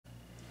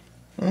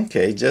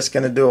Okay, just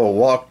gonna do a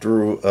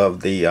walkthrough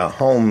of the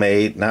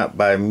homemade, not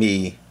by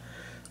me,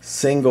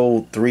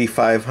 single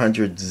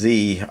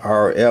 3500Z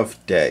RF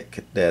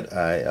deck that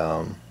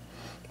I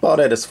bought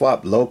at a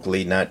swap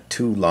locally not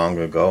too long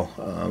ago.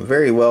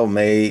 Very well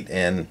made,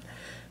 and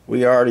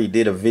we already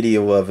did a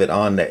video of it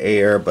on the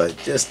air, but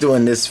just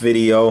doing this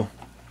video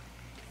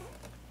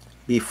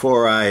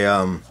before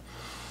I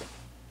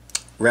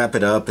wrap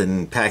it up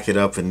and pack it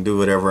up and do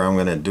whatever I'm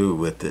gonna do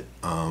with it.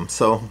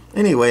 So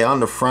anyway, on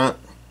the front,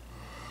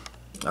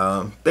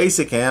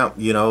 basic amp,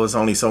 you know, it's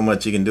only so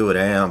much you can do with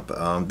amp.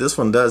 This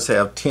one does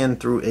have 10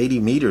 through 80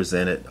 meters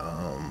in it.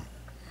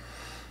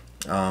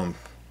 On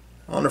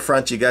the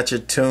front you got your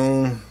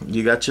tune,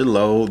 you got your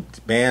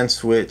load, band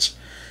switch,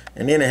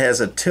 and then it has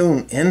a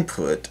tune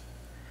input.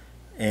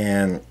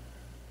 And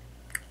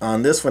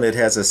on this one it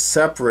has a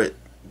separate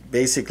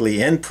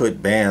basically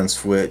input band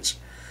switch.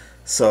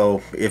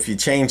 So if you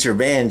change your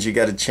bands, you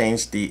got to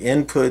change the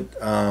input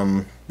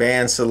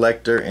band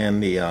selector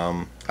and the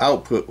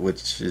output,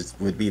 which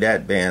would be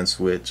that band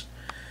switch.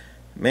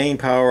 Main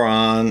power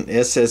on,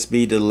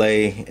 SSB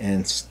delay,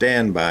 and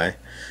standby.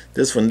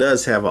 This one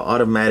does have an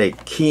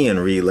automatic keying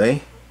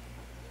relay,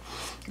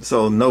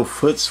 so no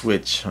foot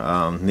switch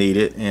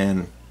needed.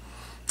 And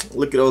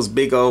look at those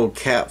big old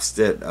caps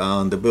that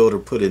the builder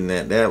put in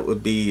that. That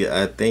would be,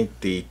 I think,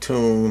 the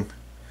tune,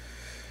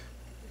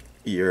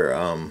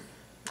 your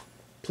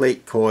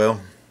plate coil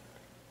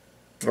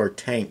or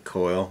tank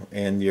coil,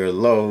 and your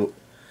load.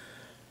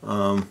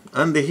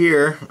 Under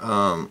here,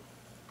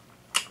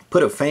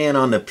 put a fan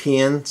on the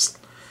pins.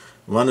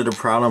 One of the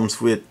problems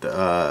with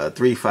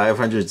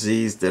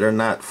 3500Zs that are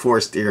not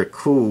forced air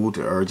cooled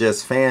or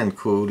just fan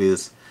cooled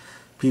is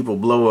people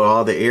blow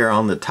all the air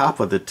on the top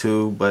of the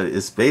tube, but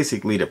it's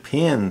basically the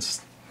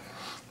pins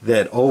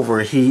that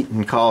overheat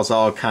and cause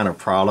all kind of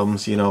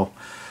problems. You know,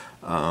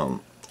 a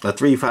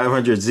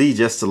 3500Z,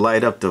 just to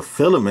light up the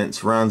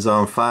filaments, runs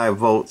on 5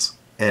 volts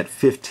at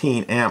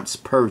 15 amps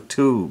per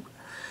tube.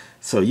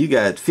 So you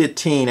got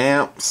 15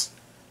 amps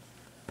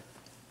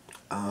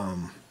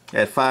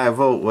at 5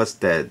 volt. What's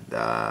that?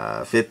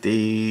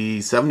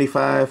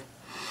 75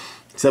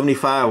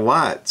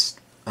 watts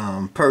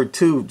per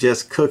tube,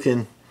 just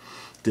cooking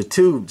the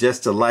tube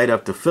just to light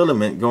up the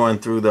filament going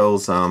through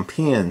those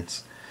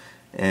pins.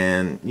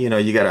 And you know,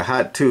 you got a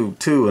hot tube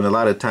too, and a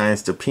lot of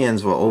times the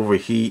pins will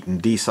overheat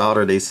and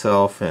desolder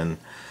themselves and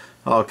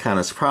all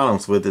kinds of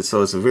problems with it.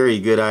 So it's a very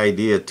good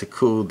idea to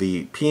cool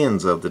the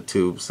pins of the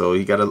tube. So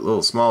you got a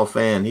little small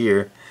fan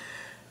here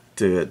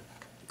to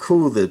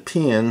cool the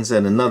pins,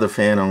 and another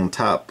fan on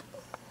top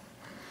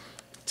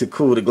to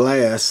cool the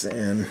glass,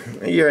 and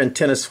your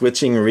antenna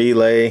switching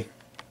relay.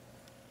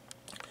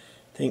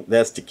 I think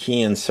that's the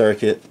keying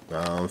circuit,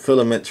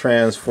 filament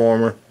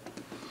transformer,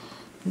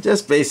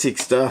 just basic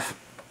stuff.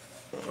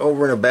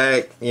 Over in the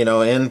back, you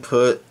know,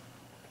 input,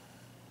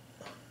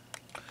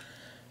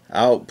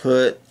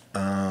 output,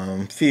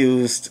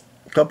 fused,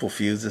 couple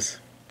fuses,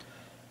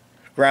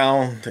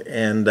 ground,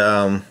 and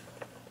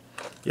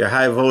your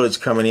high voltage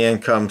coming in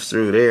comes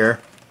through there.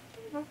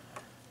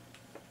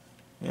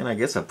 And I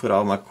guess I put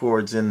all my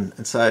cords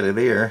inside of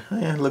there.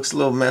 Yeah, it looks a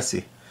little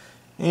messy.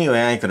 Anyway,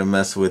 I ain't gonna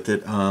mess with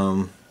it.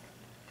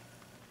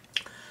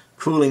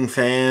 Cooling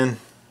fan.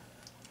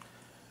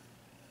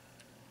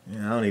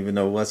 Yeah, I don't even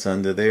know what's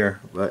under there.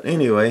 But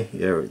anyway,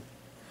 your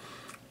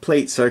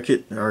plate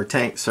circuit or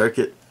tank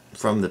circuit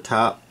from the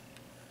top.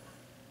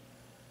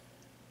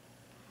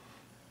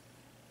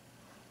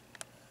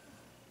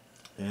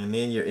 And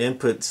then your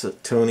input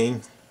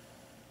tuning.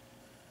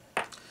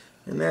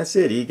 And that's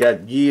it. You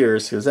got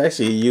gears, because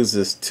actually it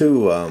uses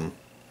two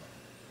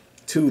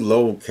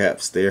load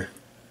caps there.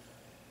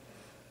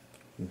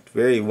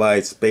 Very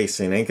wide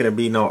spacing. Ain't gonna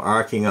be no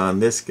arcing on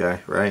this guy,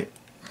 right?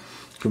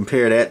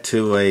 Compare that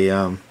to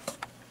a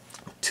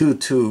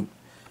 2-tube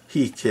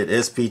heat kit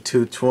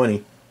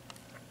SP220.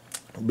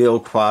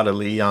 Build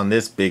quality on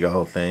this big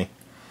old thing.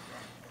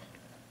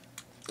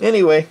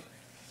 Anyway,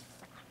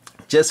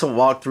 just a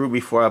walkthrough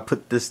before I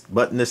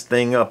button this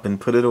thing up and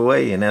put it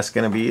away, and that's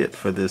gonna be it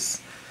for this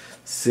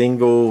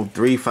single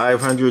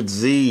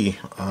 3500Z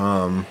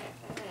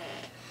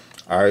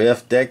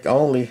RF deck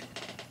only.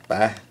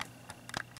 Bye.